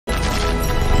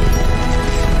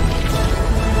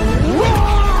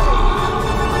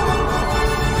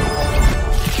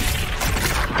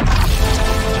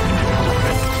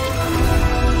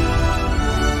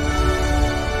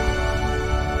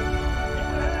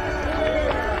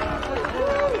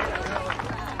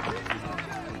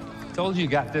Told you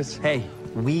got this. Hey,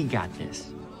 we got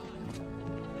this.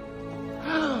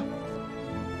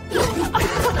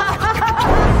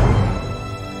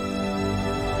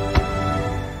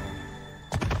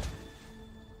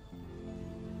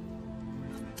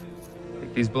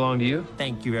 Think these belong to you?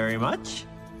 Thank you very much.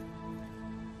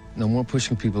 No more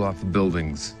pushing people off the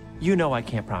buildings. You know I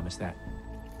can't promise that.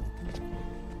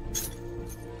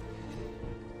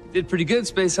 Did pretty good,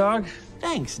 Space Hog.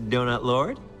 Thanks, Donut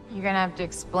Lord. You're gonna have to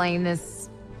explain this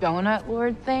donut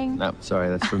lord thing. No, sorry,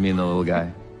 that's for me and the little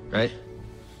guy, right?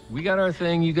 We got our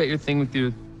thing, you got your thing with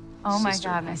your Oh my sister.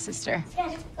 God, my sister.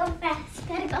 Gotta go fast,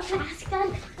 gotta go fast, gotta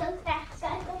go fast,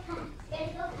 gotta go fast,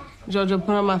 gotta go fast. Jojo,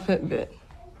 put on my Fitbit.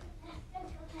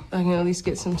 I can at least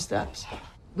get some steps.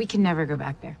 We can never go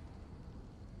back there.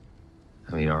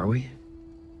 I mean, are we?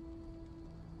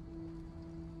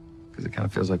 Because it kind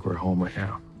of feels like we're home right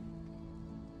now.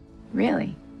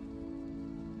 Really?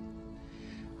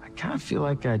 I kind of feel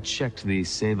like I checked the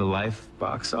Save a Life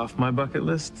box off my bucket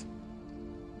list.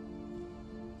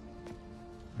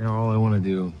 Now all I want to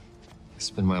do is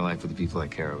spend my life with the people I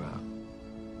care about.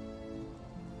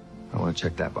 I want to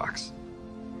check that box.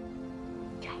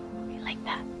 Okay, we like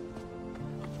that.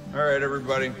 All right,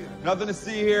 everybody. Nothing to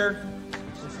see here.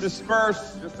 Let's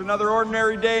disperse. Just another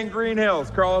ordinary day in Green Hills.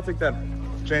 Carl, I'll take that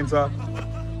chainsaw.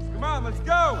 Come on, let's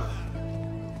go.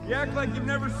 You act like you've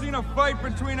never seen a fight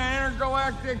between an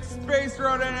intergalactic space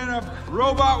rodent and a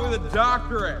robot with a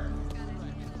doctorate.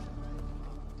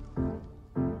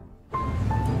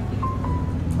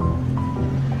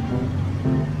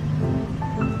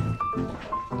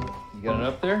 You got it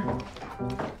up there?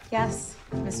 Yes,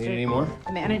 Need Mr. any more?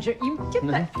 The manager. You get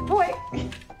that boy.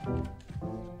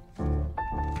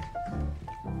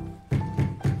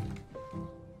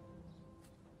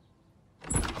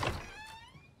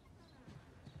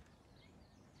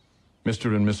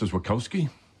 Mr. and Mrs. Wachowski?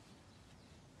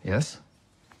 Yes?